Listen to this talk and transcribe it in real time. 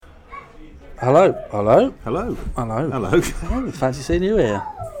Hello. Hello. Oh, fancy seeing you here.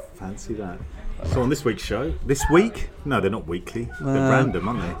 Fancy that. So on this week's show, this week? No, they're not weekly. They're random,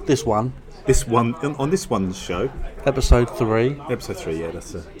 aren't they? This one. On this one's show. Episode 3. Episode 3, yeah,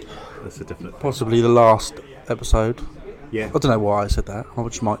 that's a definite. Possibly the last episode. Yeah. I don't know why I said that. I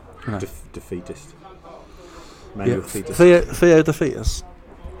just might, Defeatist. Manuel Defeatist. Theo Defeatist.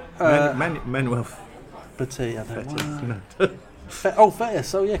 Manuel Petit, I don't know. Fetis.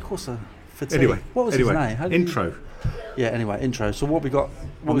 Fetis. Oh, yeah, of course. Fetis. Anyway. What was his name? Intro. Yeah, anyway, intro. So what we got?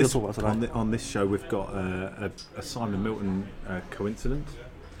 What we got to talk about today? On this show, we've got a Simon Milton coincidence.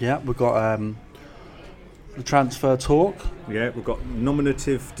 Yeah, we've got the transfer talk. Yeah, we've got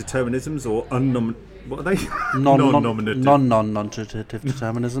nominative determinisms or what are they? Non-nominative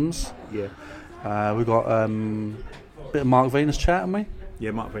determinisms. Yeah. We've got a bit of Mark Venus chat, haven't we?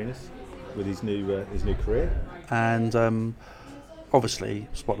 Yeah, Mark Venus with his new career. And obviously,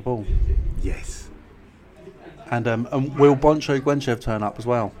 Spot the Ball. Yes. And will Boncho Gwenchev turn up as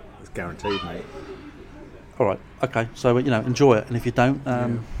well? It's guaranteed, mate. All right, okay. So, enjoy it. And if you don't,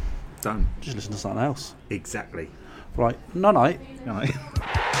 Done. Just listen to something else. Exactly. Right, night. Night.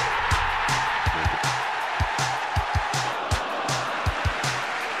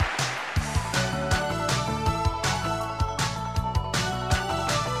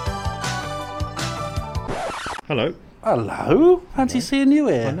 Hello. Fancy seeing you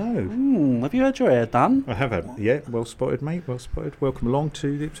here. I know. Have you had your hair done? I have had. Yeah, well spotted, mate. Well spotted. Welcome along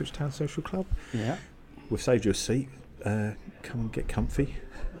to the Ipswich Town Social Club. Yeah. We've saved you a seat. Come and get comfy.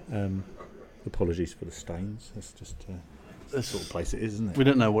 Apologies for the stains. That's just the sort of place it is, isn't it? We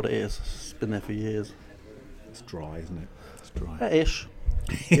don't know what it is. It's been there for years. It's dry, isn't it? It's dry. Ish.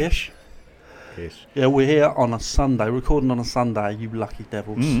 Ish. Yeah, we're here on a Sunday, recording on a Sunday, you lucky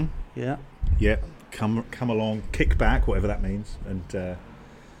devils. Mm. Yeah. Yeah. Come along, kick back, whatever that means, and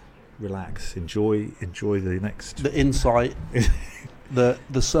relax. Enjoy the next. The insight.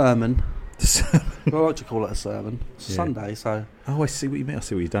 the sermon. I like to call it a sermon. It's Sunday, so. Oh, I see what you mean. I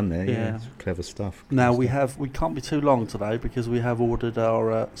see what you've done there. Yeah. Clever stuff. Now we can't be too long today because we have ordered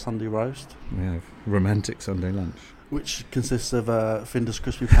our Sunday roast. We have romantic Sunday lunch, which consists of Findus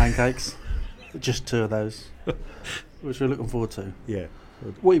crispy pancakes. Just 2 of those, which we're looking forward to. Yeah.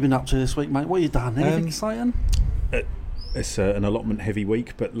 What have you been up to this week, mate? What have you done? Anything exciting? It's an allotment heavy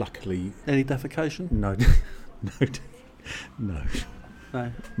week, but luckily... Any defecation? No. No.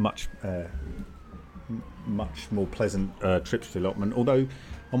 Much more pleasant trips to the allotment. Although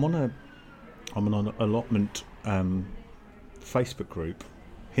I'm on an allotment Facebook group,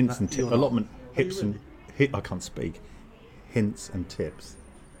 hints and tips. Allotment hips and I can't speak. Hints and tips.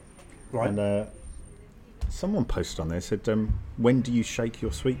 Right. And someone posted on there, said, when do you shake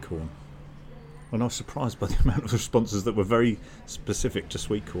your sweet corn? And I was surprised by the amount of responses that were very specific to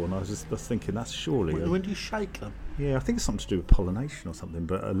sweet corn. I was thinking, that's surely... When do you shake them? Yeah, I think it's something to do with pollination or something,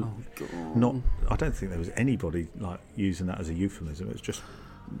 but not. I don't think there was anybody using that as a euphemism. It's just...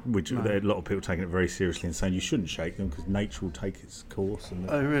 There are a lot of people taking it very seriously and saying you shouldn't shake them because nature will take its course. And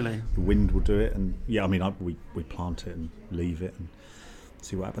really? The wind will do it. And yeah, I mean, we plant it and leave it and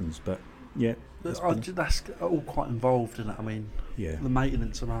see what happens. But yeah... That's all quite involved in it. I mean, the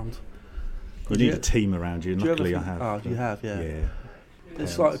maintenance around. You need a team around you, and luckily I have. Oh, you have, yeah. Yeah.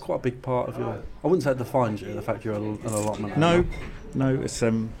 It's quite a big part of your... I wouldn't say it defines you, the fact you're an allotment. No, it's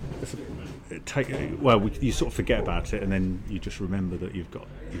you sort of forget about it, and then you just remember that you've got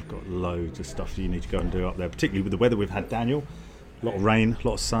loads of stuff that you need to go and do up there, particularly with the weather we've had, Daniel. A lot of rain, a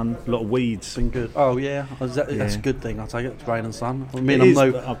lot of sun, a lot of weeds. It's been good. Oh yeah, that's a good thing. I'll take it. It's rain and sun. I mean, I'm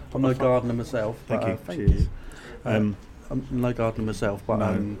no gardener myself. Thank you. I'm no gardener myself, but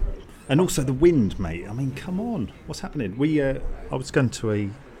no. And also the wind, mate. I mean, come on, what's happening? I was going to a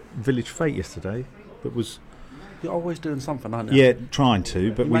village fete yesterday. That was. You're always doing something, aren't you? Yeah, trying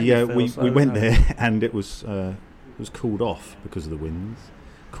to. But we went there, and it was cooled off because of the winds.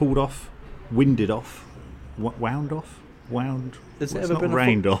 Cooled off, winded off, wound off. Wound. Has it ever been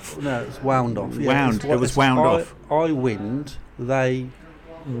rained off? No, it's wound off. Yeah, wound. It was wound off. I wind. They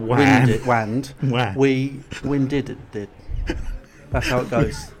wand. Wand. We winded it. Did. That's how it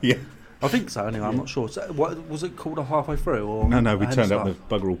goes. Yeah. I think so. Anyway, I'm not sure. So, was it called off halfway through? Or no. We turned up with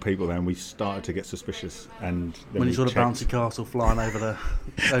bugger all people there, and we started to get suspicious. And then when you saw the bouncy castle flying over the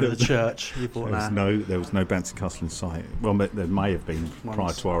church, you thought, there was no bouncy castle in sight. Well, there may have been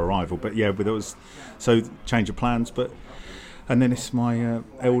prior to our arrival, but yeah, there was. So change of plans, but. And then it's my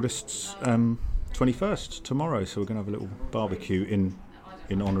eldest's 21st tomorrow, so we're going to have a little barbecue in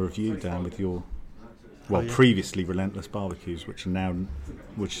honour of you, Dan, with your Well, previously relentless barbecues, which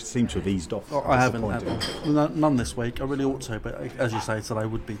seem to have eased off. I haven't had none this week. I really ought to, but as you say, today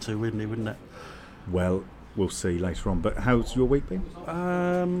would be too windy, wouldn't it? Well, we'll see later on. But how's your week been?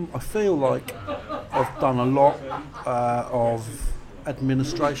 I feel like I've done a lot of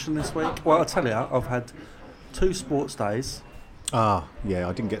administration this week. Well, I'll tell you, I've had 2 sports days. Ah, yeah,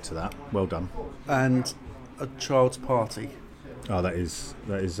 I didn't get to that. Well done. And a child's party. Oh, that's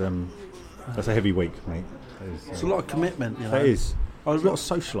a heavy week, mate. It's a lot of commitment, you know. It is. There's a lot of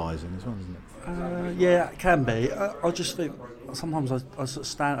socialising as well, isn't it? Yeah, it can be. I just think sometimes I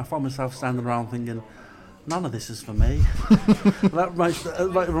find myself standing around thinking, none of this is for me. That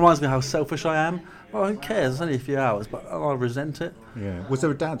reminds me how selfish I am. Well, who cares? It's only a few hours, but I resent it. Yeah. Was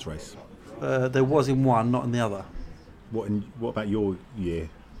there a dad's race? There was in one, not in the other. What about your year?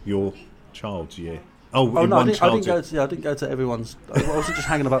 Your child's year? Oh no, I didn't go to everyone's. I wasn't just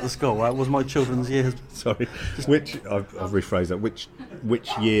hanging about the school. It was my children's year. Sorry, I've rephrased that. Which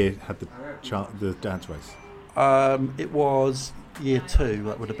year had the dad's race? It was year 2.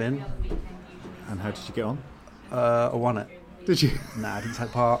 That would have been. And how did you get on? I won it. Did you? Nah, I didn't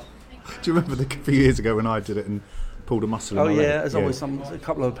take part. Do you remember a few years ago when I did it and pulled a muscle in my leg? There's always a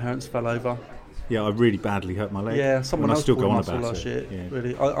couple of parents fell over. Yeah, I really badly hurt my leg. Yeah, someone else still pulled go a on muscle about last it. year. Yeah.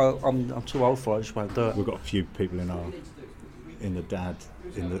 Really, I'm too old for it. I just won't do it. We've got a few people in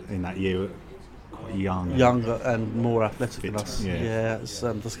that year, quite younger and more athletic than us. Yeah, it's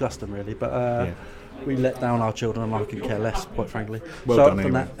disgusting, really. But we let down our children, and I could care less, quite frankly. Well done,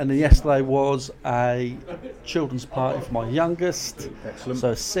 anyway. And then yesterday was a children's party for my youngest. Excellent.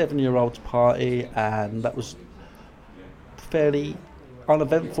 So a 7-year-old's party, and that was fairly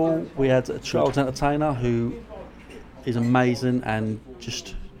uneventful. We had a child's entertainer who is amazing and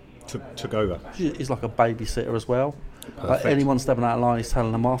just took over. He's like a babysitter as well. Perfect. Anyone stepping out of line, he's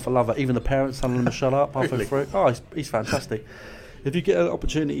telling them off. I love it. Even the parents telling them to shut up halfway through. Oh, he's fantastic. If you get an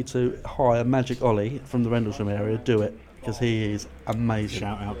opportunity to hire Magic Ollie from the Rendlesham area, do it, because he is amazing.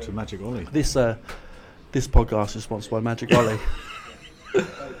 Shout out to Magic Ollie. This podcast is sponsored by Magic Ollie.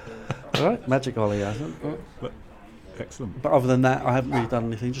 All right, Magic Ollie hasn't. But excellent. But other than that, I haven't really done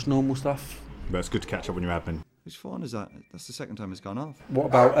anything. Just normal stuff. But it's good to catch up on your admin. Which fine is that? That's the second time it's gone off. What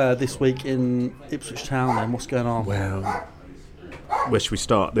about this week in Ipswich Town then? What's going on? Well, where should we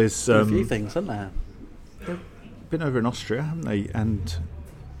start? There's a few things, isn't there? Been over in Austria, haven't they? And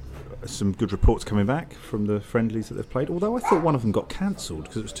some good reports coming back from the friendlies that they've played. Although I thought one of them got cancelled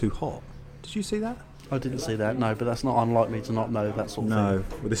because it was too hot. Did you see that? I didn't see that, no, but that's not unlike me to not know that sort of thing. No,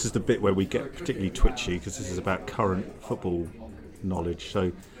 well, this is the bit where we get particularly twitchy because this is about current football knowledge.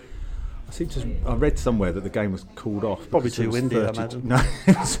 So I read somewhere that the game was called off. Probably too windy, I imagine. No,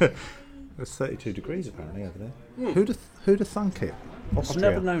 it's 32 degrees apparently over there. Who'd have thunk it? Austria.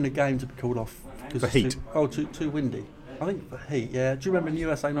 I've never known a game to be called off for heat. Too windy. I think for heat, yeah. Do you remember in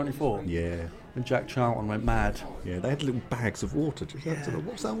USA 94? Yeah. When Jack Charlton went mad. Yeah, they had little bags of water.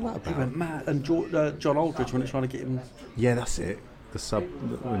 What's that all that about? He went mad. And John Aldridge, when they're trying to get him... Yeah, that's it. The sub...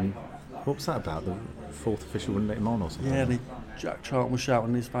 What was that about? The fourth official wouldn't let him on or something? Yeah, and Jack Charlton was shouting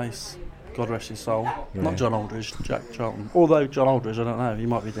in his face, God rest his soul. Yeah. Not John Aldridge, Jack Charlton. Although John Aldridge, I don't know, he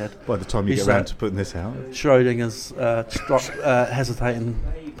might be dead. By the time you get around to putting this out. Schrödinger's hesitating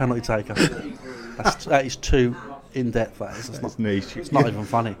penalty taker. That is too in-depth, that is. It's niche. It's not even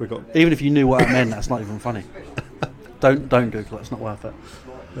funny. Even if you knew what it meant, that's not even funny. Don't Google it, it's not worth it.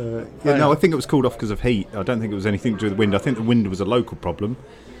 I think it was called off because of heat. I don't think it was anything to do with the wind. I think the wind was a local problem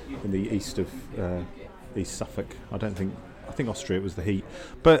in the east of East Suffolk. I think Austria was the heat.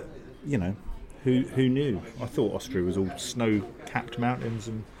 But, you know, who knew? I thought Austria was all snow-capped mountains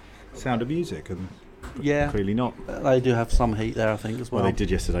and sound of music, and clearly not. They do have some heat there, I think, as well. Well, they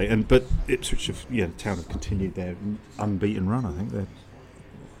did yesterday. But Ipswich Town have continued their unbeaten run, I think.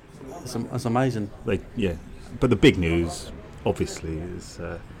 That's amazing. But the big news, obviously, is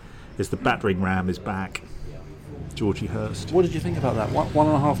the battering ram is back. Georgie Hurst. What did you think about that?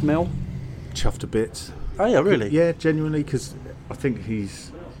 1.5 mil? Chuffed a bit. Oh yeah, really? Yeah, genuinely, because I think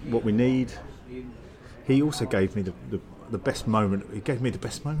he's what we need. He also gave me the best moment. He gave me the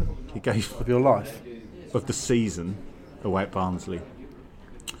best moment. He gave of your life, of the season, away at Barnsley.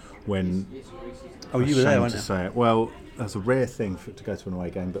 When you were there, weren't you? Say it. Well, that's a rare thing to go to an away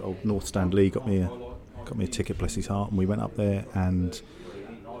game. But old North Stand Lee got me a ticket, bless his heart, and we went up there. And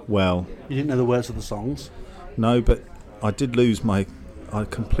you didn't know the words of the songs. No, but I did lose I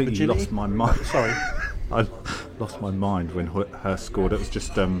completely lost my mind. Sorry. I lost my mind when Hurst scored. It was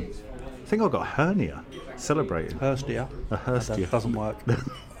just, I think I got a hernia. celebrating. Herstier. A Herstier. That doesn't work. You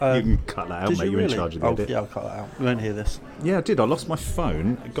can cut that out, Did mate. you You're really? in charge of the Oh, edit. yeah, I'll cut that out. You won't hear this. Yeah, I did. I lost my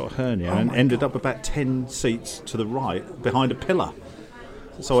phone, got a hernia, and ended up about 10 seats to the right behind a pillar.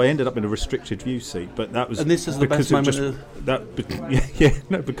 So I ended up in a restricted view seat, but that was. And this is the because best it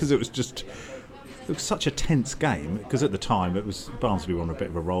moment because it was just. It was such a tense game because at the time it was Barnsley were on a bit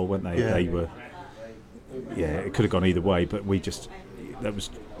of a roll, weren't they? Yeah. They were. Yeah, it could have gone either way, but that was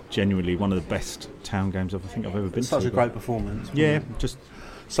genuinely one of the best town games I think I've ever been to. Such a great performance. Yeah, just.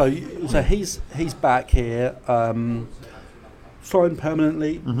 So he's back here, signed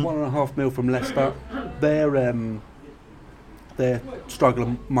permanently, $1.5 million from Leicester. They're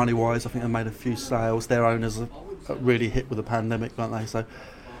struggling money wise. I think they made a few sales. Their owners are really hit with the pandemic, aren't they? So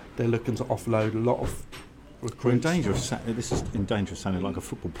they're looking to offload a lot of recruits. We're in danger of this is in danger of sounding like a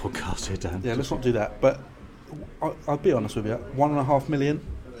football podcast here, Dan. Yeah, let's not do that. But I'll be honest with you, $1.5 million.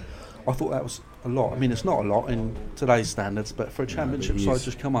 I thought that was a lot. I mean, it's not a lot in today's standards, but for a championship side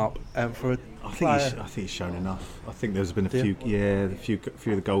just come up and for a I think he's shown enough. I think there's been a few of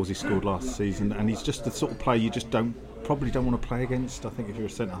the goals he scored last season, and he's just the sort of player you just probably don't want to play against. I think if you're a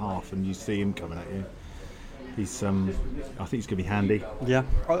centre half and you see him coming at you, he's I think he's going to be handy. Yeah,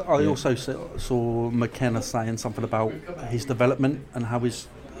 I also saw McKenna saying something about his development and how his.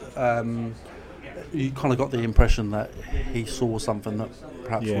 You kind of got the impression that he saw something that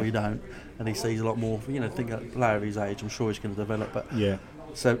perhaps we don't, and he sees a lot more. Think a player of his age, I'm sure he's going to develop. But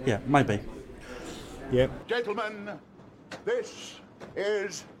maybe. Yeah. Gentlemen, this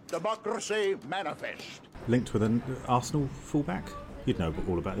is Democracy Manifest. Linked with an Arsenal fullback. You'd know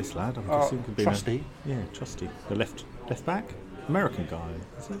all about this lad. I'm guessing. Trusty. Trusty. The left back, American guy.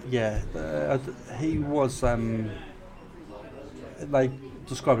 Is it? Yeah, he was. They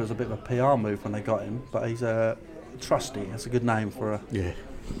described it as a bit of a PR move when they got him, but he's a Trusty. That's a good name for a. Yeah.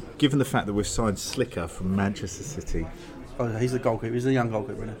 Given the fact that we've signed Slicker from Manchester City. Oh, he's a goalkeeper. He's a young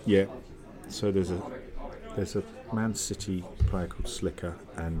goalkeeper, isn't he? Yeah. So there's a Man City player called Slicker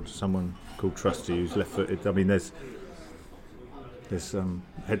and someone called Trusty who's left-footed. I mean, there's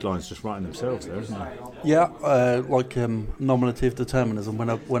headlines just writing themselves there, isn't there? Yeah, like nominative determinism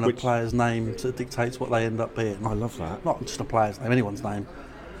when a player's name dictates what they end up being. I love that. Not just a player's name, anyone's name.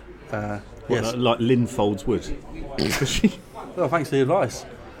 Yes. Like Lynn Folds Wood. Well, thanks for the advice.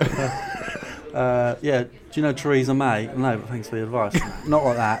 Do you know Theresa May? No, but thanks for the advice. Not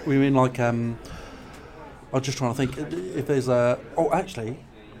like that. We mean like I'm just trying to think if there's a. Oh, actually,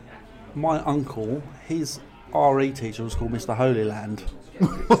 my uncle, his RE teacher was called Mr. Holyland.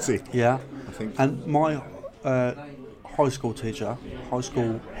 Was he? Yeah. I think. And my high school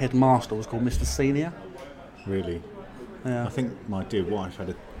headmaster was called Mr. Senior. Really? Yeah. I think my dear wife had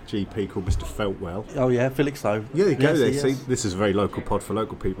a GP called Mr. Feltwell. Oh yeah, Felixstowe. Yeah, you go there. Yes. See, this is a very local pod for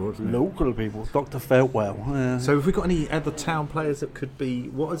local people, isn't it? Local people, Dr. Feltwell. Yeah. So have we got any other town players that could be,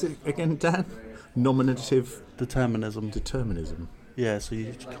 what is it again, Dan? Nominative Determinism. Yeah, so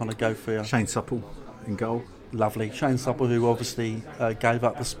you kind of go for Shane Supple in goal. Lovely. Shane Supple, who obviously gave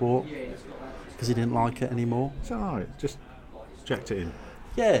up the sport because he didn't like it anymore. It's alright, just jacked it in.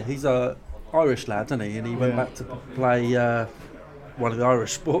 Yeah, he's a Irish lad, isn't he? And he went back to play one of the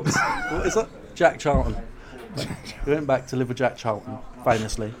Irish sports. What is it? Jack Charlton. He went back to live with Jack Charlton,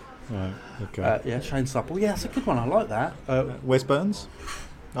 famously. Right, okay. Shane Supple. Yeah, that's a good one. I like that. Wes Burns?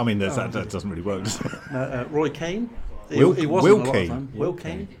 I mean, that doesn't really work, does it? Roy Keane. Will Keane. Will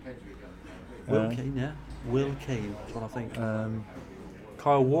Keane. Yeah. Will Keane. That's what I think.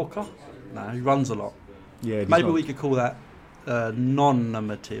 Kyle Walker. No, he runs a lot. Yeah. Maybe we could call that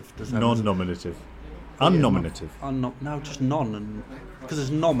non-nominative. Non-nominative. Unnominative. No, just non, because it's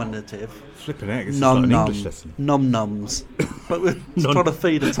nominative. Flipping heck, it's like an English lesson. Num-nums. But we're trying to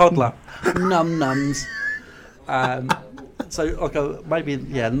feed a toddler. Num-nums. So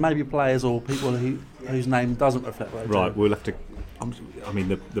maybe players or people whose name doesn't reflect that. Right, we'll have to. I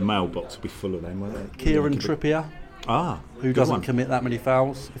mean, the mailbox will be full of them, won't they? Kieran Trippier. Who doesn't commit that many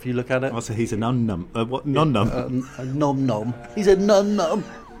fouls, if you look at it. So he's a non-num. What? Non-num? A nom-nom. He's a non-nom.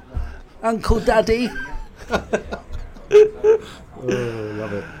 Uncle Daddy. Love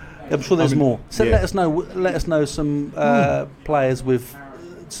it. I'm sure there's more. So let us know some players with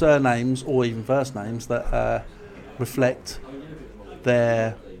surnames or even first names that reflect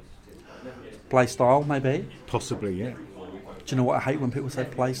their play style, maybe. Possibly, yeah. Do you know what I hate when people say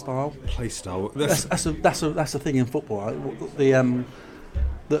play style? Play style. That's a thing in football. Right? The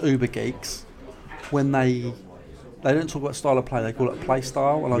Uber geeks, when they don't talk about style of play, they call it play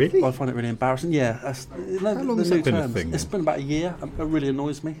style, and really? I find it really embarrassing. Yeah. How long has that been a thing? It's been about a year. It really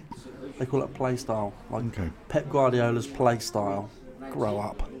annoys me. They call it play style. Like Pep Guardiola's play style. Grow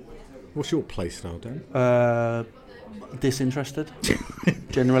up. What's your play style, Dan? Disinterested,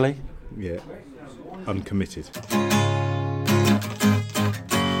 generally. Yeah. Uncommitted.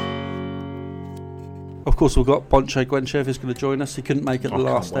 Of course, we've got Boncho Gwenchev who's going to join us. He couldn't make it the I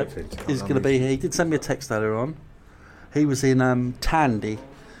last can't wait step. for him to come. He's going to be here. He did send me a text earlier on. He was in Tandy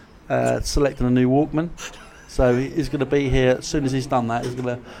selecting a new Walkman. So he's going to be here. As soon as he's done that, he's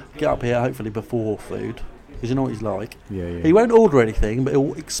going to get up here, hopefully before food. Because you know what he's like. Yeah. He won't order anything, but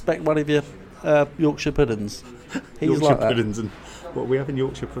he'll expect one of your Yorkshire puddings. He's Yorkshire like that. puddings and... What, we having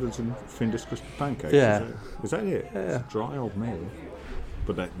Yorkshire puddings and Findus crispy pancakes? Yeah. Is that it? Yeah. It's a dry old meal.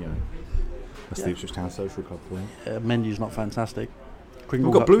 But that, that's the Ipswich Town Social Club for you. Menu's not fantastic. We've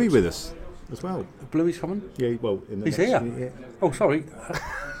got Bluey with us as well. Bluey's coming? Yeah, well, in the He's next here. year, yeah. Oh, sorry.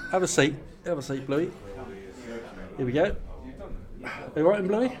 Have a seat. Have a seat, Bluey. Here we go. Are you right,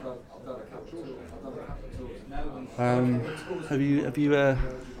 Bluey? Have you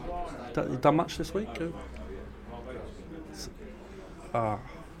done much this week? It's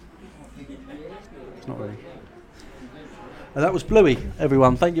not really. And that was Bluey,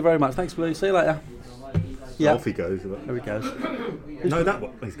 everyone. Thank you very much. Thanks, Bluey. See you later. Yeah. Off he goes. There he goes. No, that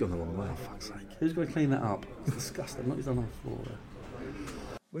one. He's gone the wrong way. For fuck's sake. Who's going to clean that up? It's disgusting. What he's done on the floor there.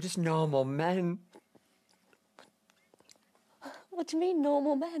 We're just normal men. What do you mean,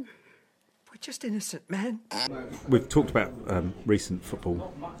 normal men? We're just innocent men. We've talked about recent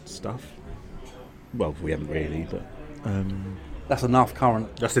football stuff. Well, we haven't really, but... That's enough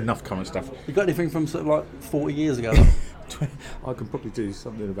current. That's enough current stuff. You got anything from sort of like 40 years ago? I can probably do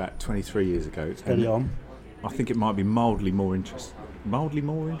something about 23 years ago. It's Early on. I think it might be mildly more interesting. Mildly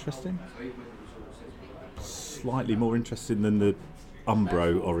more interesting? Slightly more interesting than the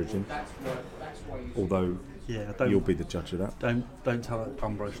Umbro origin. Although Yeah, you'll be the judge of that. Don't tell that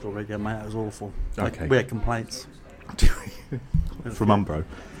Umbro story again, mate. That was awful. Okay. We had complaints. From Umbro.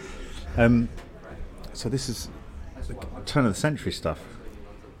 So this is the turn of the century stuff.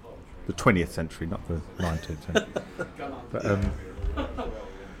 The 20th century, not the 19th century. But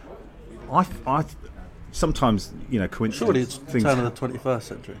I sometimes, coincidence. Surely it's things turn of the 21st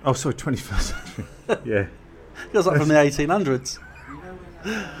century. Oh, sorry, 21st century. Yeah. Feels like from the 1800s.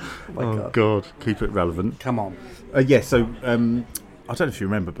 Oh, God. Keep it relevant. Come on. So I don't know if you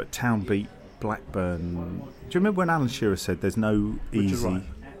remember, but Town beat Blackburn. Do you remember when Alan Shearer said there's no Richard easy... Wright.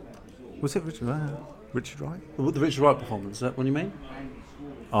 Was it Richard Wright? Richard Wright? The Richard Wright performance, is that what you mean?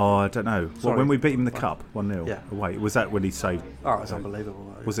 Oh, I don't know. Sorry. When we beat him in the cup, 1-0 Yeah. away. Was that when he saved... Oh, it's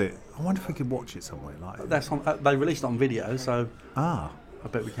unbelievable. Was it? I wonder if we could watch it somewhere. That's on, they released it on video, so I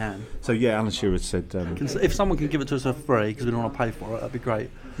bet we can. So, yeah, Alan Shearer said... If someone can give it to us for free, because we don't want to pay for it, that'd be great.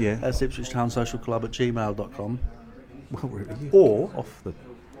 Yeah. That's Ipswich Town Social Club at gmail.com. Well, really? Or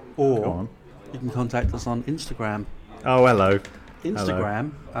Go on. you can contact us on Instagram. Oh, hello.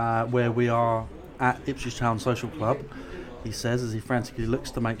 Instagram, where we are at Ipswich Town Social Club. He says as he frantically looks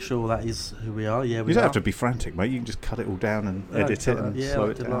to make sure that is who we are. Yeah, we You don't are. have to be frantic, mate. You can just cut it all down and edit it and slow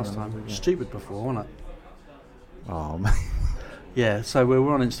like it I did down. last time. Stupid before, wasn't it? Oh, man. Yeah, so we're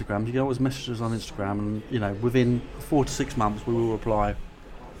on Instagram. You can always message us on Instagram, and within 4 to 6 months we will reply.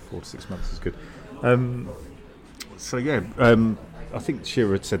 4 to 6 months is good. I think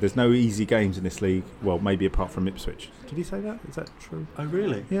Shearer had said there's no easy games in this league. Well, maybe apart from Ipswich. Did he say that? Is that true? Oh,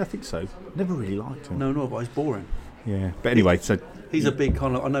 really? Yeah, I think so. Never really liked him. No, but he's boring. Yeah, but anyway, so He's a big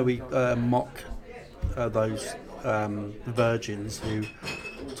kind of... I know we mock those virgins who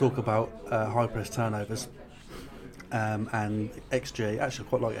talk about high press turnovers and XG. Actually, I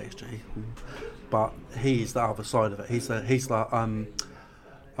quite like XG. But he's the other side of it. He's like... oh,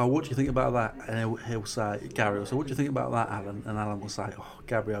 what do you think about that? And he'll say, Gary will say, what do you think about that, Alan? And Alan will say, oh,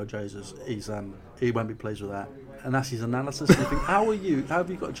 Gabriel Jesus, he won't be pleased with that. And that's his analysis. And you think, how have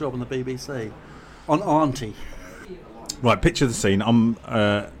you got a job on the BBC? On Auntie. right, picture the scene. I'm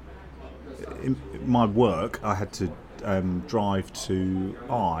in my work. I had to drive to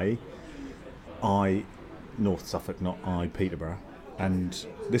North Suffolk, not Peterborough, and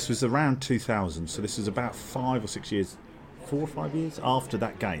this was around 2000. So this was about 5 or 6 years. 4 or 5 years after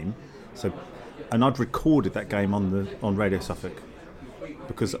that game, and I'd recorded that game on Radio Suffolk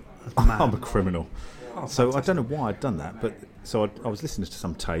because I'm a criminal. So I don't know why I'd done that, but so I was listening to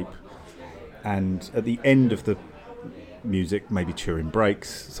some tape, and at the end of the music, maybe during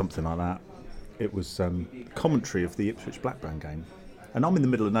breaks, something like that, it was commentary of the Ipswich Blackburn game, and I'm in the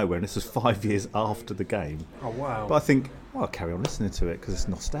middle of nowhere, and this was 5 years after the game. Oh wow! But I think, well, I'll carry on listening to it because it's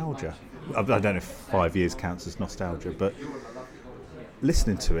nostalgia. I don't know if 5 years counts as nostalgia, but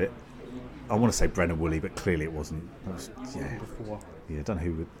listening to it, I want to say Brennan Woolley, but clearly it wasn't. I don't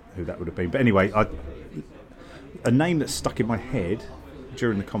know who that would have been. But anyway, a name that stuck in my head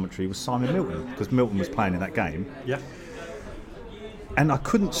during the commentary was Simon Milton, because Milton was playing in that game. Yeah. And I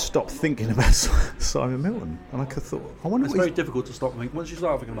couldn't stop thinking about Simon Milton. And I thought, I wonder It's what very difficult to stop thinking. Once you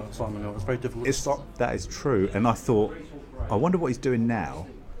start thinking about Simon Milton, it's very difficult to stop. That is true. And I thought, I wonder what he's doing now.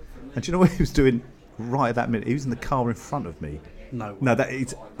 And do you know what he was doing right at that minute? He was in the car in front of me. No, that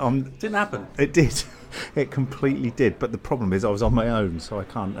is, didn't happen. It did. It completely did. But the problem is, I was on my own, so I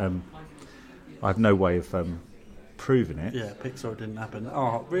can't. I have no way of proving it. Yeah, Pixar didn't happen.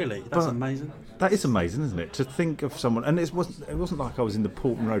 Oh, really? That's amazing. That is amazing, isn't it? To think of someone, and it wasn't like I was in the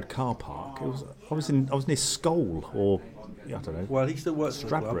Portman Road car park. I was near Skull, or I don't know. Well, he still works for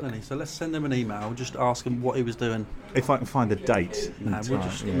the club, doesn't he? So let's send him an email, just ask him what he was doing. If I can find the date. No,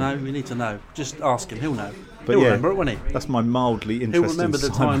 we need to know. Just ask him. He'll know. But He'll remember it, won't he? That's my mildly interesting. He'll remember the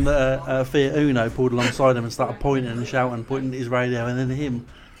time that Fiat Uno pulled alongside him and started pointing and shouting, pointing at his radio, and then him,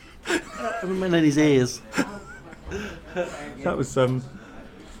 and then his ears. That was So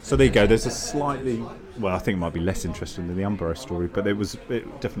there you go. There's a slightly, well, I think it might be less interesting than the Umbro story, but it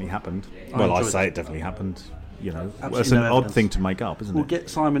definitely happened. I say it definitely happened. You know, it's an odd thing to make up, isn't it? Well, get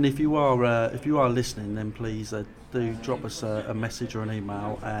Simon, if you are listening, then please do drop us a message or an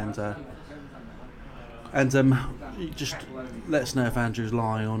email, and you just let us know if Andrew's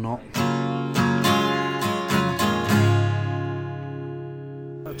lying or not.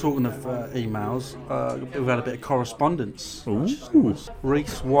 Talking of emails, we've had a bit of correspondence. Ooh.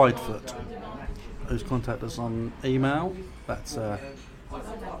 Reese Widefoot, who's contacted us on email. That's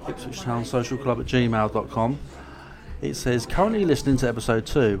ipswichtownsocialclub@gmail.com. It says, currently listening to episode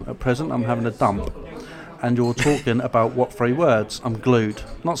 2. At present, I'm having a dump. And you're talking about what 3 words? I'm glued.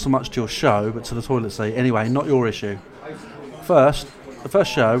 Not so much to your show, but to the toilet seat. Anyway, not your issue. The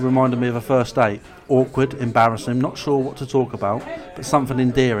first show reminded me of a first date. Awkward, embarrassing, not sure what to talk about, but something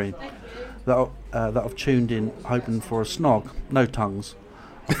endearing. That I've tuned in hoping for a snog. No tongues.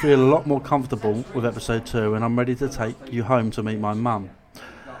 I feel a lot more comfortable with episode 2, and I'm ready to take you home to meet my mum,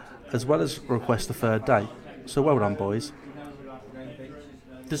 as well as request a third date. So well done, boys.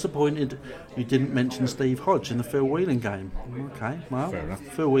 Disappointed you didn't mention Steve Hodge in the Phil Whelan game. Okay, well, fair enough.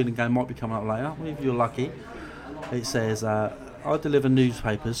 Phil Whelan game might be coming up later, if you're lucky. It says, I deliver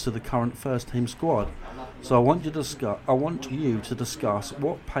newspapers to the current first team squad, so I want you to discuss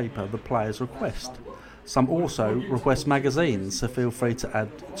what paper the players request. Some also request magazines, so feel free to add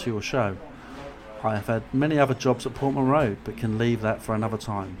to your show. I have had many other jobs at Portman Road, but can leave that for another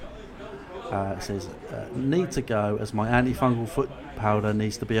time. It says, need to go as my antifungal foot powder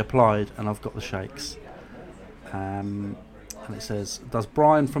needs to be applied and I've got the shakes. And it says, does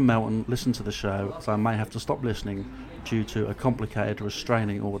Brian from Melton listen to the show, as I may have to stop listening due to a complicated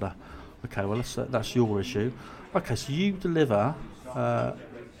restraining order? Okay, well, that's your issue. Okay, so you deliver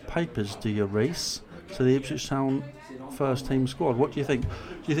papers, do you, Reese, to the Ipswich Town first team squad. What do you think?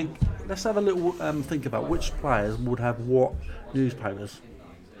 Let's have a little think about which players would have what newspapers.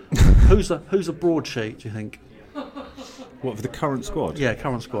 Who's a broadsheet, do you think? What, for the current squad? Yeah,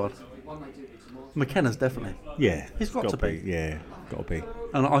 current squad. McKenna's definitely. Yeah, he's got to be. Yeah, got to be.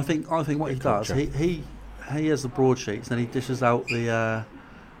 And I think what he does, he has the broadsheets, and he dishes out the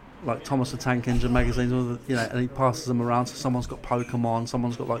like Thomas the Tank Engine magazines, and he passes them around. So someone's got Pokemon,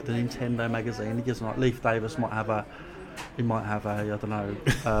 someone's got like the Nintendo magazine. He gives them, like, Leif Davis might have a I don't know,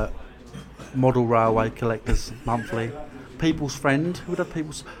 Model Railway Collectors Monthly. People's Friend. Who would have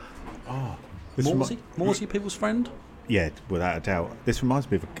People's? Morsey, People's Friend. Yeah, without a doubt. This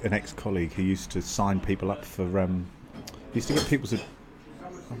reminds me of an ex-colleague who used to sign people up for. Used to get people to.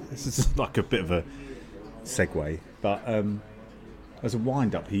 This is like a bit of a segue, but as a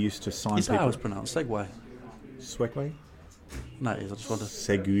wind-up, he used to sign. Is that people. how it's pronounced? Segway. Swegway? No, it is. I just wanted.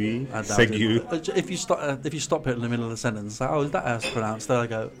 Segui. If you stop it in the middle of the sentence, say, "Oh, is that how it's pronounced?" There I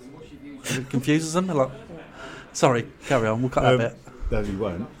go. It confuses them. They're like, "Sorry, carry on. We'll cut that bit." No, he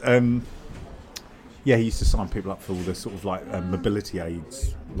won't. Yeah, he used to sign people up for all the sort of like mobility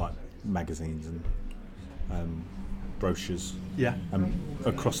aids, like magazines and brochures. Yeah.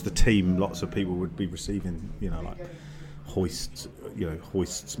 Across the team, lots of people would be receiving, like hoists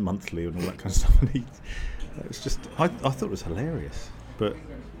monthly and all that kind of stuff. And it was just, I thought it was hilarious. But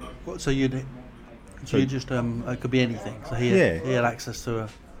so you just it could be anything. So he had access to a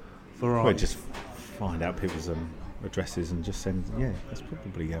variety. Well, just find out people's addresses and just send. Yeah, that's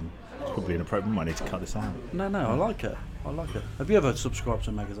probably inappropriate. We might need to cut this out. No, I like it. Have you ever subscribed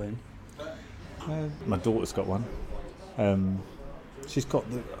to a magazine? My daughter's got one. She's got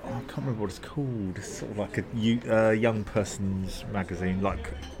I can't remember what it's called. It's sort of like a young person's magazine,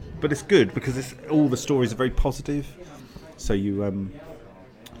 but it's good because all the stories are very positive. So you,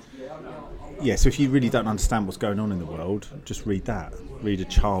 Yeah, so if you really don't understand what's going on in the world, just read that. Read a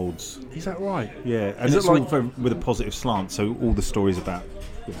child's... Is that right? Yeah, and it's all with a positive slant, so all the stories about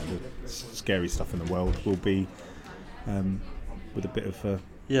the scary stuff in the world will be with a bit of a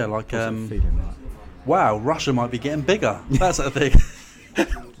positive feeling. Like. Wow, Russia might be getting bigger. That sort of thing.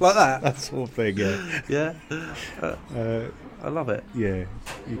 Like that? That sort of thing, yeah. Yeah. I love it. Yeah,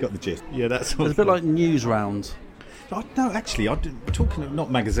 you got the gist. Yeah, that's It's a bit like news rounds. No, actually, talking of not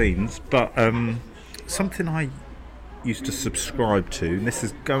magazines, but something I used to subscribe to, and this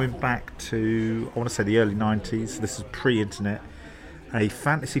is going back to, I want to say the early 90s, this is pre-internet, a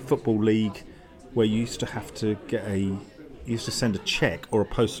fantasy football league where you used to have to you used to send a cheque or a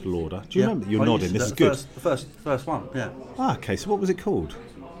postal order. Do you remember? You're nodding, this is good. The first one, yeah. Ah, okay, so what was it called?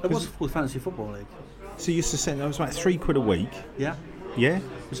 It was called Fantasy Football League. So you used to send, it was like £3 a week. Yeah. Yeah?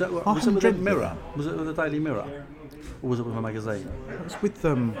 Was it with the Mirror? Was it with the Daily Mirror? Or was it with a magazine? It was with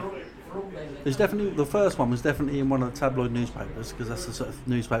It's definitely the first one was definitely in one of the tabloid newspapers because that's the sort of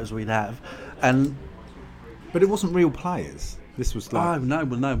newspapers we'd have, but it wasn't real players. This was like no.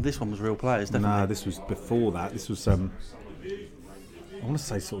 This one was real players. Definitely. No, this was before that. This was I want to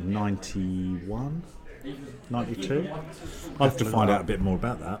say sort of 91, 92. I have to find out a bit more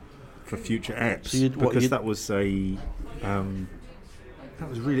about that for future apps that was a. That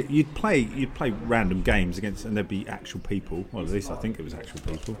was really you'd play random games against, and there'd be actual people. Well, at least I think it was actual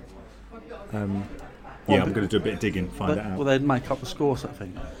people. I'm going to do a bit of digging, find that out. Well, they'd make up the score, sort of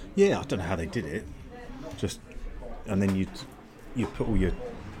thing. Yeah, I don't know how they did it. And then you'd put all your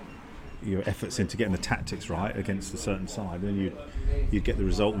efforts into getting the tactics right against a certain side, and then you'd get the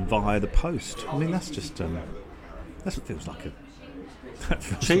result via the post. I mean, that's just that feels like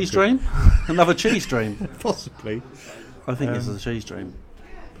a cheese dream. Another cheese dream, possibly. I think this is a cheese dream.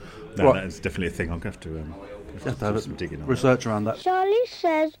 No, that is definitely a thing. I'm going to have to have some digging on research around that. Charlie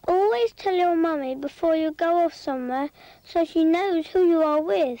says always tell your mummy before you go off somewhere so she knows who you are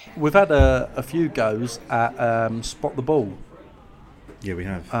with. We've had a few goes at Spot the Ball. Yeah, we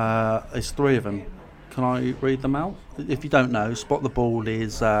have. There's 3 of them. Can I read them out? If you don't know, Spot the Ball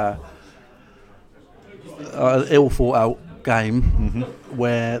is an ill thought out game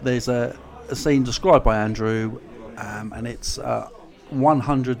where there's a scene described by Andrew, and it's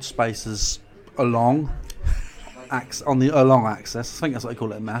 100 spaces along on the along axis. I think that's what they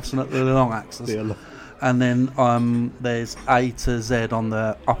call it in maths, the along axis. And then there's A to Z on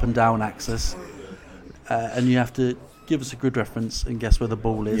the up and down axis, and you have to give us a grid reference and guess where the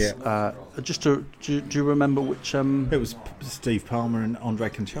ball is. Yeah. Do you remember which? It was Steve Palmer and Andre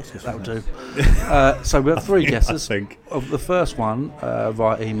Kanchelskis. That'll do. So we have 3 guesses. I think. Of the first one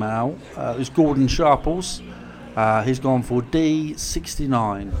via email is Gordon Sharples. He's gone for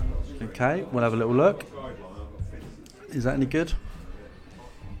D69. Okay, we'll have a little look. Is that any good?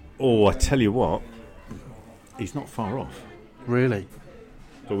 Oh, I tell you what, he's not far off. Really?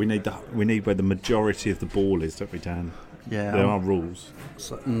 But we need where the majority of the ball is, don't we, Dan? Yeah. There are rules.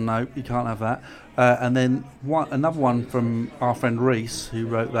 So, no, you can't have that. And then another one from our friend Reese, who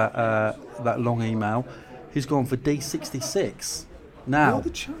wrote that long email. He's gone for D66. Now, what are the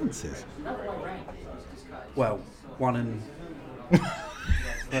chances? Well, 1 in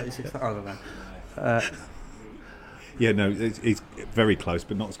 36. I don't know. Yeah, no, he's very close,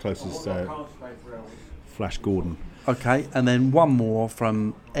 but not as close as Flash Gordon. Okay, and then one more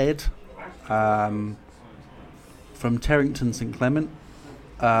from Ed, from Terrington St Clement.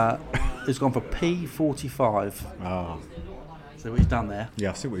 He's gone for P45. Ah. See what he's done there?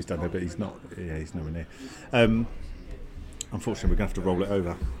 Yeah, I see what he's done there, but he's not. Yeah, he's nowhere near. Unfortunately, we're going to have to roll it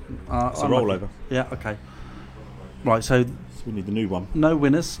over. It's a rollover. Yeah, okay. Right, so we need the new one. No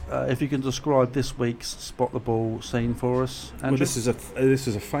winners. If you can describe this week's Spot the Ball scene for us, Andrew. Well, this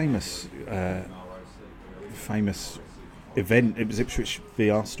is a famous event. It was Ipswich v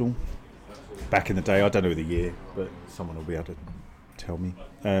Arsenal back in the day. I don't know the year, but someone will be able to tell me.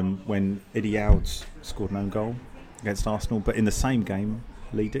 When Eddie Owds scored an own goal against Arsenal, but in the same game,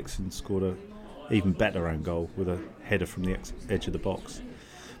 Lee Dixon scored a even better own goal with a header from the edge of the box.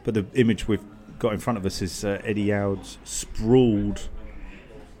 But the image we've got in front of us is Eddie Owds sprawled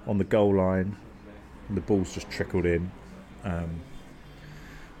on the goal line, and the ball's just trickled in.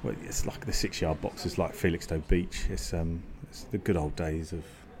 Well, it's like the 6-yard box is like Felixstowe Beach. It's the good old days of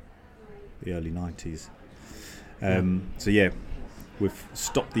the early 90s. So yeah, we've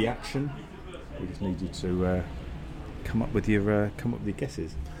stopped the action. We just need you to come up with your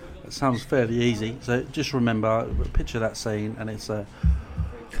guesses. It sounds fairly easy. So just remember, picture that scene, and it's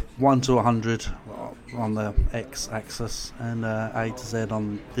 1 to 100 on the x-axis and A to Z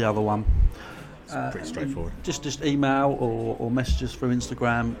on the other one. It's pretty straightforward. Just email or messages through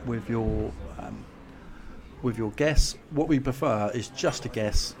Instagram with your with your guess. What we prefer is just a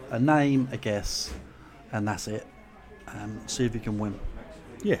guess, a name, a guess, and that's it. See if you can win.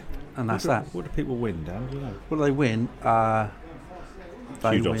 Yeah. And that's that. What do people win, Dan? Do you know? What do they win?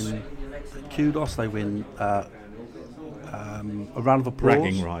 They Kudos. win kudos. They win a round of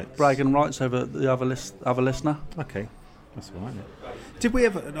applause. Bragging rights over the other listener. Okay, that's all right. Did we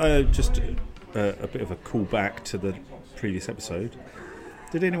ever just a bit of a callback to the previous episode?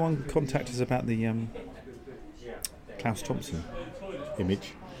 Did anyone contact us about the Klaus Thompson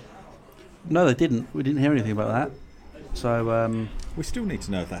image? No, they didn't. We didn't hear anything about that. So we still need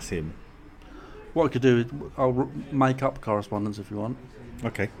to know if that's him. What I could do is I'll make up correspondence if you want.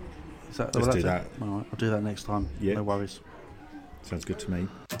 Okay. Let's do that. All right, I'll do that next time. Yeah. No worries. Sounds good to me.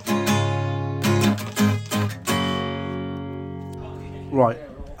 Right,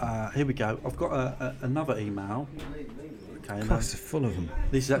 here we go. I've got another email. Okay, Christ, they're full of them.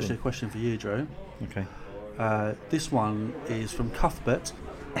 This is actually a question for you, Drew. Okay. This one is from Cuthbert,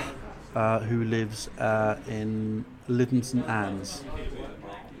 who lives in Lytham St Anne's.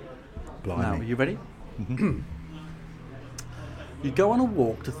 Blimey. Now, are you ready? Mm-hmm. You go on a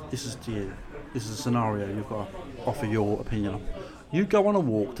walk this is to you. This is a scenario you've got to offer your opinion on. You go on a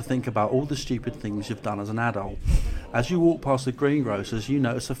walk to think about all the stupid things you've done as an adult. As you walk past the greengrocers, you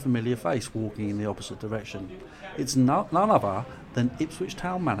notice a familiar face walking in the opposite direction. It's none other than Ipswich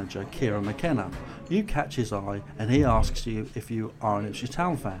Town manager Kieran McKenna. You catch his eye and he asks you if you are an Ipswich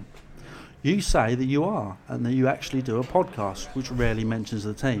Town fan. You say that you are and that you actually do a podcast which rarely mentions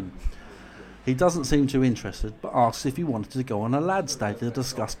the team. He doesn't seem too interested, but asks if you wanted to go on a lads' day to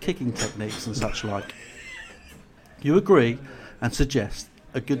discuss kicking techniques and such like. You agree and suggest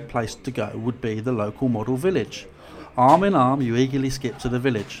a good place to go would be the local model village. Arm in arm, you eagerly skip to the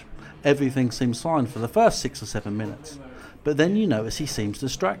village. Everything seems fine for the first 6 or 7 minutes, but then you notice he seems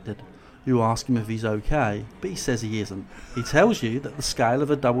distracted. You ask him if he's okay, but he says he isn't. He tells you that the scale of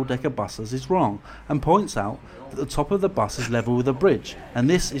the double-decker buses is wrong and points out that the top of the bus is level with a bridge, and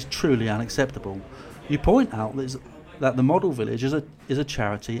this is truly unacceptable. You point out that the model village is a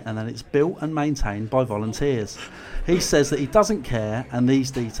charity and that it's built and maintained by volunteers. He says that he doesn't care and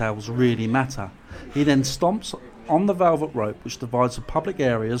these details really matter. He then stomps on the velvet rope which divides the public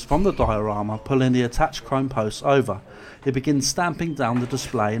areas from the diorama, pulling the attached chrome posts over. He begins stamping down the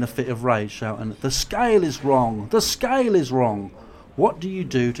display in a fit of rage, shouting, "The scale is wrong! The scale is wrong!" What do you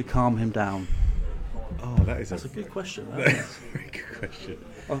do to calm him down? Oh, that's a good question. That's a very good question.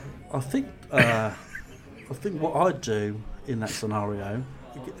 I think what I'd do in that scenario,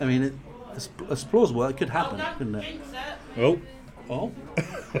 I mean, it's plausible. It could happen, couldn't it? Oh.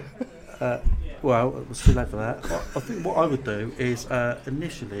 Well, it was too late for that. I think what I would do is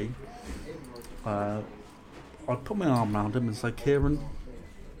initially, I'd put my arm around him and say, "Kieran,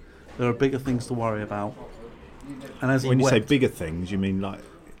 there are bigger things to worry about." And as when you say bigger things, you mean like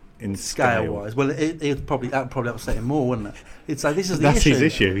in scale-wise? Well, that'd probably upset him more, wouldn't it? He'd say, "This is the That's issue. his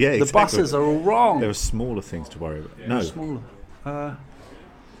issue. Yeah, the exactly. buses are all wrong." There are smaller things to worry about. No, smaller. I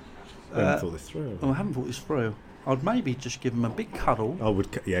haven't thought this through. I haven't thought this through. I'd maybe just give him a big cuddle. I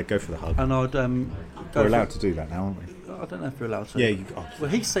would, go for the hug. And I'd We're allowed to do that now, aren't we? I don't know if we're allowed to. Yeah. Well,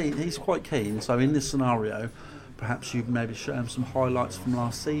 he's quite keen. So in this scenario, perhaps you'd maybe show him some highlights from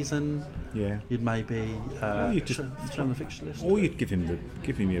last season. Yeah. You'd maybe you'd just show him the fixture list. Or you'd give him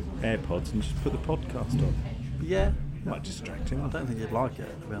your AirPods and just put the podcast on. Yeah. Might distract him. I don't think he'd like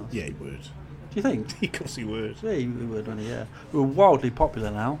it, to be honest. Yeah, he would. Do you think? Of course he would. Yeah, he would, wouldn't he? Yeah. We're wildly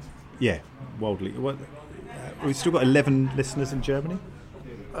popular now. Yeah, wildly. We've still got 11 listeners in Germany.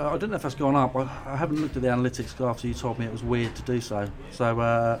 I don't know if that's gone up. I haven't looked at the analytics after you told me it was weird to do so. So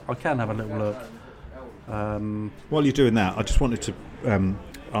I can have a little look. While you're doing that, I just wanted to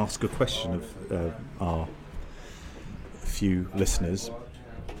ask a question of our few listeners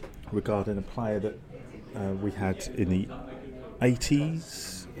regarding a player that we had in the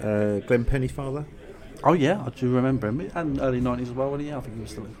 80s, Glenn Pennyfather. Oh yeah, I do remember him, and early 90s as well, wasn't he? I think he was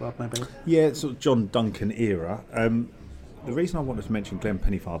still at the club, maybe. Yeah, it's sort of John Duncan era. The reason I wanted to mention Glenn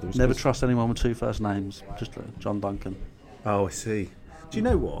Pennyfather was... Never trust anyone with two first names, just John Duncan. Oh, I see. Do you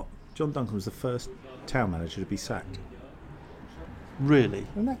know what? John Duncan was the first town manager to be sacked. Really?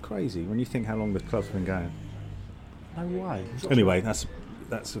 Isn't that crazy when you think how long the club's been going? No way. Anyway, that's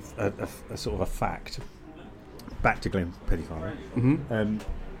a sort of a fact. Back to Glenn Pennyfather. Mm-hmm.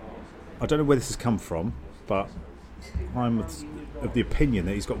 I don't know where this has come from, but I'm of the opinion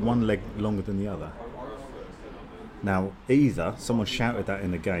that he's got one leg longer than the other. Now, either someone shouted that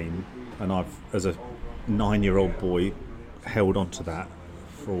in the game, and I've, as a 9-year-old boy, held on to that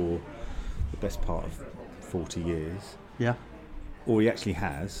for the best part of 40 years. Yeah. Or he actually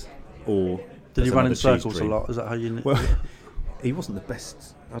has, or Did he run in another cheese circles a dream. lot? Is that how you? Well, he wasn't the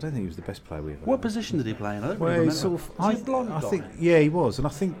best. I don't think he was the best player we ever. What had. position did he play in? I don't Well, really he's remember. sort of. Was he a blonde I guy? think. Yeah, he was, and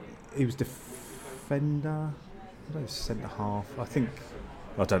I think he was defender. I don't know, centre half. I think.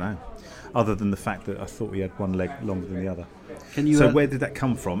 I don't know. Other than the fact that I thought he had one leg longer than the other. Can you? So where did that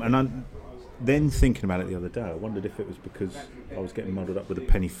come from? And I'm then thinking about it the other day. I wondered if it was because I was getting muddled up with a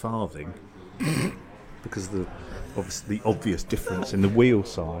penny farthing, because of the obvious difference in the wheel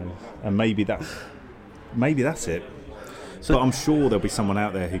size, and maybe that's it. So- but I'm sure there'll be someone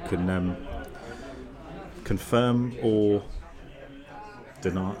out there who can confirm or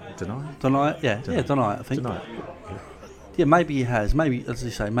deny. Deny it? Yeah, deny it, I think. Deny it. Yeah, maybe he has. Maybe, as you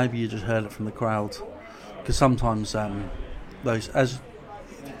say, maybe you just heard it from the crowd. Because sometimes those, as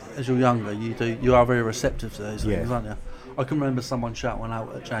you're younger, you are very receptive to those things, aren't you? I can remember someone shouting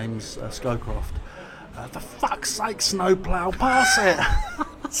out at James Scowcroft, "For fuck's sake, snowplow, pass it!"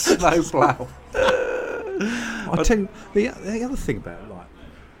 Snowplow. I tell you, the other thing about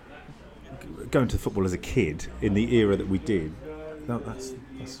like going to football as a kid in the era that we did, that's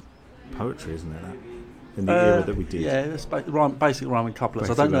poetry, isn't it? That? In the era that we did. Yeah, it's basic rhyming couplets.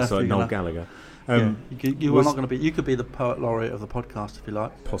 Basically, I don't know if like you're Noel gonna, Gallagher. you are not going to be. You could be the poet laureate of the podcast if you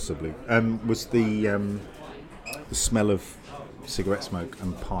like. Possibly. Was the smell of cigarette smoke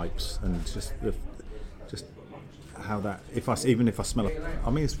and pipes, and just how that. Even if I smell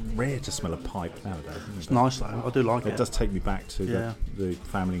it's rare to smell a pipe nowadays. Isn't it? It's nice though. I do like it. It does take me back to the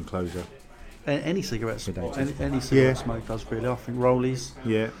family enclosure. Any cigarette smoke, any cigarette Yeah. smoke does really. I think Rollies.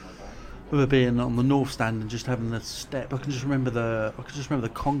 Yeah. Remember being on the north stand and just having the step. I can just remember the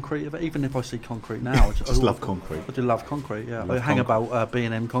concrete of it. Even if I see concrete now, I Just love concrete. I do love concrete. Yeah, Love I hang about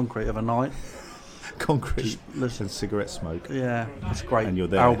B&M concrete of a night. Concrete Listen. and cigarette smoke. Yeah, it's a great And you're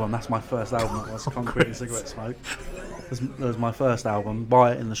there. album. That's my first album. It was Concrete and Cigarette Smoke. That was my first album.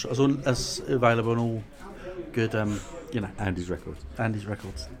 Buy it in the shop. It's available on all good, Andy's records. Andy's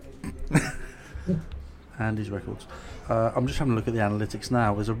Records. Andy's Records. I'm just having a look at the analytics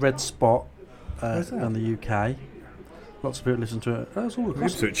now. There's a red spot on the UK. Lots of people listen to it. That's all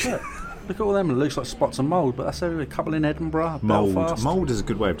across Ipswich. Look at all them. It looks like spots of mould, but that's everywhere. A couple in Edinburgh, Belfast. Mould is a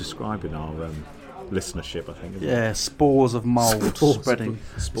good way of describing our listenership, I think. Isn't it? Yeah, spores of mould spreading.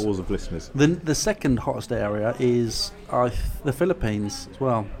 Spores of listeners. The second hottest area is the Philippines as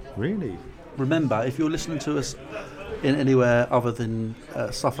well. Really? Remember, if you're listening to us in anywhere other than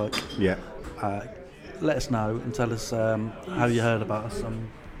Suffolk, Yeah. let us know and tell us how you heard about us and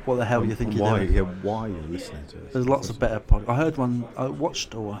what the hell you think you're doing. Why you're listening to us. There's lots of better podcasts. I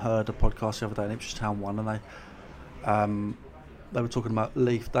watched or heard a podcast the other day, an Ipswich Town one, and they were talking about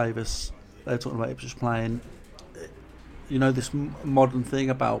Leif Davis. They were talking about Ipswich playing, this modern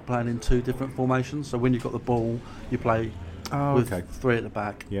thing about playing in two different formations. So when you've got the ball, you play with three at the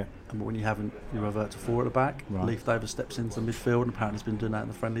back. Yeah. And when you haven't, you revert to four at the back. Right. Leif Davis steps into midfield, and apparently he's been doing that in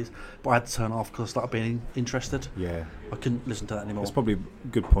the friendlies. But I had to turn it off because I started being interested. Yeah. I couldn't listen to that anymore. It's probably a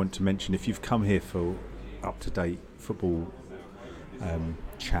good point to mention, if you've come here for up-to-date football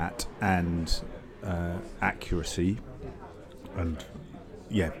chat and accuracy, and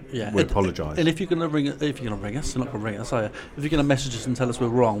we apologise. And if you're going to ring us, you're not going to ring us, are you? If you're going to message us and tell us we're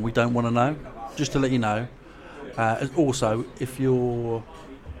wrong, we don't want to know. Just to let you know. Also, if you're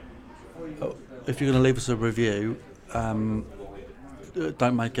going to leave us a review,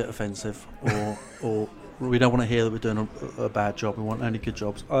 don't make it offensive, or we don't want to hear that we're doing a bad job. We want only good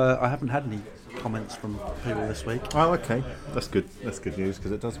jobs. I haven't had any comments from people this week. Oh, okay, that's good. That's good news,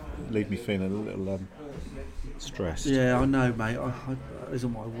 because it does leave me feeling a little stressed. Yeah, I know, mate. That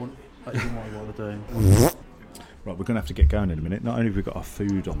isn't what I want. That isn't what I want to do. Right, we're going to have to get going in a minute. Not only have we got our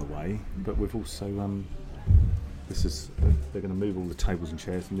food on the way, but we've also they're going to move all the tables and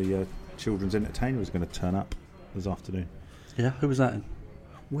chairs, and the children's entertainer is going to turn up this afternoon. Yeah, who was that in?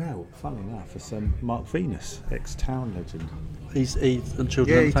 Well, funnily enough, it's Mark Venus, ex-Town legend. He's the children's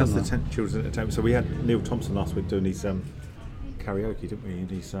Yeah, he does entertainment. the children's entertainment. So we had Neil Thompson last week doing his karaoke, didn't we? And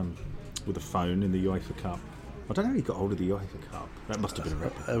he's with a phone in the UEFA Cup. I don't know how he got hold of the UEFA Cup. That must have been a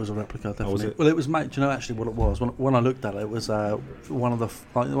replica. It was a replica, definitely. was it? Well, it was, mate. Do you know actually what it was? When I looked at it, it was one of the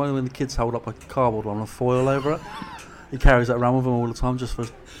when the kids hold up a cardboard one with foil over it. He carries that around with him all the time, just for.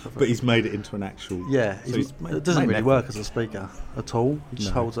 But he's made it into an actual. Yeah, So he's it doesn't made really an work effort. as a speaker at all. He just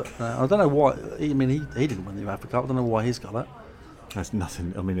No. holds it. I don't know why. He didn't win the UEFA Cup. I don't know why he's got it. That's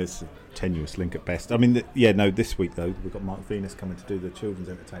nothing. I mean, it's a tenuous link at best. I mean, this week though we've got Mark Venus coming to do the children's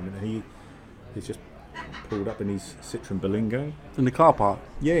entertainment, and he's just pulled up in his Citroen Berlingo. In the car park.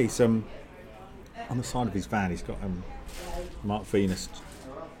 Yeah, he's on the side of his van. He's got Mark Venus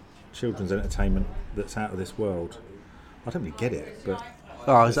children's entertainment that's out of this world. I don't really get it, but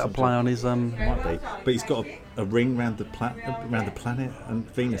Oh, is that a play on his? Might be, but he's got a ring round the planet, and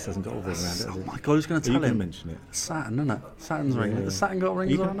Venus hasn't got a ring around it. Has Oh it? my God, who's going to tell Are you going him? to mention it? Saturn, isn't it? Saturn's ring. Yeah. Has Saturn got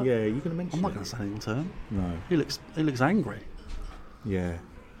rings on it? Yeah, you're going to mention I'm not it. going to say anything to him. No. He looks angry. Yeah.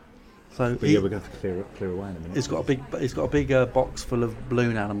 So But yeah, we're going to have to clear away in a minute. he's got a big box full of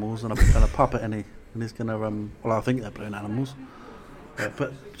balloon animals and a puppet, and he's going to well, I think they're balloon animals.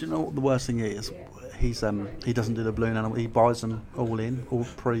 But do you know what the worst thing is? He doesn't do the balloon animal. He buys them all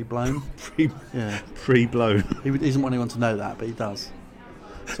pre-blown. Pre-blown. He doesn't want anyone to know that, but he does.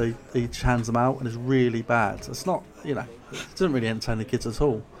 So he hands them out, and it's really bad. It's not, it doesn't really entertain the kids at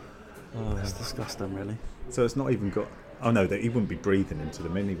all. It's disgusting, really. So it's not even got. Oh no, he wouldn't be breathing into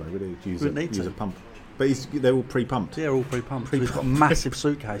them anyway, would he? Use a pump. But they're all pre-pumped. Yeah, all pre-pumped. He's got a massive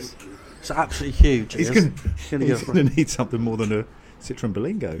suitcase. It's absolutely huge. He's going to need something more than a Citroen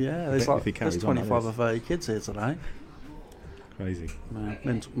Berlingo. Yeah, there's 25 or 30 kids here today. Crazy.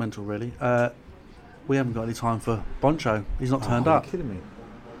 Mental, really. We haven't got any time for Boncho. He's not turned up. Are you kidding me?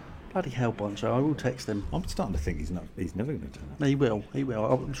 Bloody hell, Boncho. I will text him. I'm starting to think he's never going to turn up. No, he will.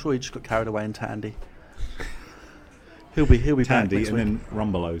 I'm sure he just got carried away in Tandy. He'll be back Tandy next and week. then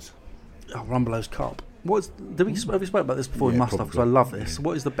Rumbelows. Oh, Rumbelows Cop. Have we spoke about this before? Yeah, We must have, because I probably. love this.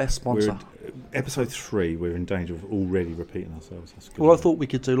 What is the best sponsor? Episode 3, we're in danger of already repeating ourselves. That's good. Well, I thought we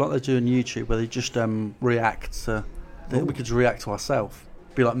could do like they do on YouTube, where they just react to. We could react to ourselves.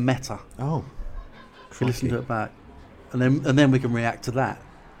 Be like meta. Oh, We listen to it back, and then we can react to that,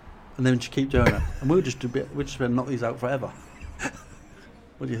 and then just keep doing it, and we'll just knock these out forever.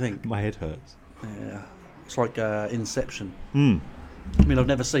 What do you think? My head hurts. Yeah, it's like Inception. Hmm. I mean, I've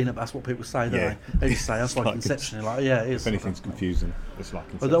never seen it, but that's what people say. Don't Yeah. they just say that's like Inception. You're like, yeah, it is. If anything's confusing, it's like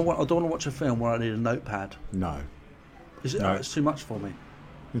I Inception. don't want to watch a film where I need a notepad. No. No. It's too much for me.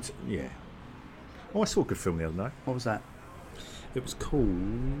 Yeah. Oh, I saw a good film the other night. What was that? It was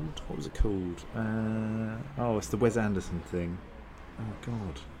called. What was it called? It's the Wes Anderson thing. Oh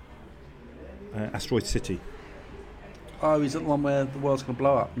God. Asteroid City. Oh, is it the one where the world's going to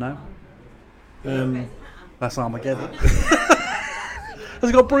blow up? No. That's Armageddon. Has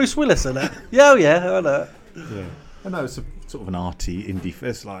it got Bruce Willis in it? Yeah, I know. Yeah. I know it's a sort of an arty indie.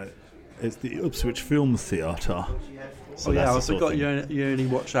 It's the Ipswich Film Theatre. So I forgot you only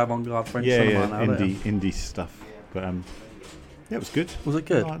watch avant-garde French cinema now. Indie stuff. But it was good. Was it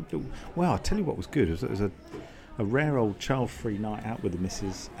good? Well, I'll tell you what was good. It was a rare old child-free night out with the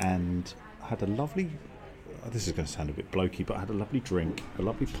missus, and had a lovely. This is going to sound a bit blokey, but I had a lovely drink, a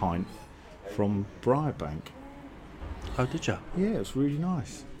lovely pint from Briarbank. Oh, did you? Yeah, it was really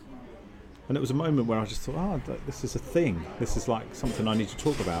nice. And it was a moment where I just thought, this is a thing. This is like something I need to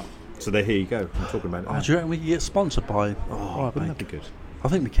talk about. So there, here you go. I'm talking about it. Oh, do you reckon we can get sponsored by Wouldn't that be good? I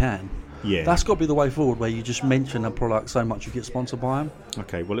think we can. Yeah. That's got to be the way forward, where you just mention a product so much you get sponsored by them.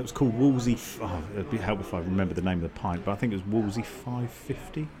 Okay, well, it was called Wolsey. It'd be helpful if I remember the name of the pint, but I think it was Wolsey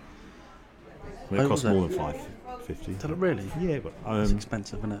 550. It costs more than 550. Did it really? Yeah, but it's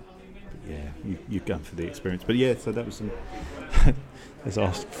expensive, isn't it? Yeah, you're going for the experience. But yeah, so that was there's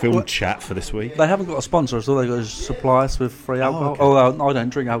our film chat for this week. They haven't got a sponsor, so all they got is supply us with free alcohol. Okay. Although I don't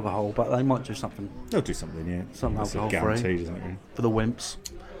drink alcohol, but they might do something. They'll do something, yeah. Something That's alcohol guaranteed, free isn't it? for the wimps.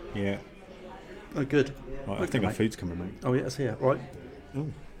 Yeah. Oh, good. Right, I think our food's coming, mate. Oh yeah, it's here. Right. Oh,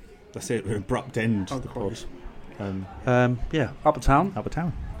 that's it. We're abrupt end to the pod. Yeah, Upper Town. Upper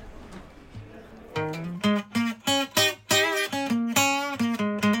Town.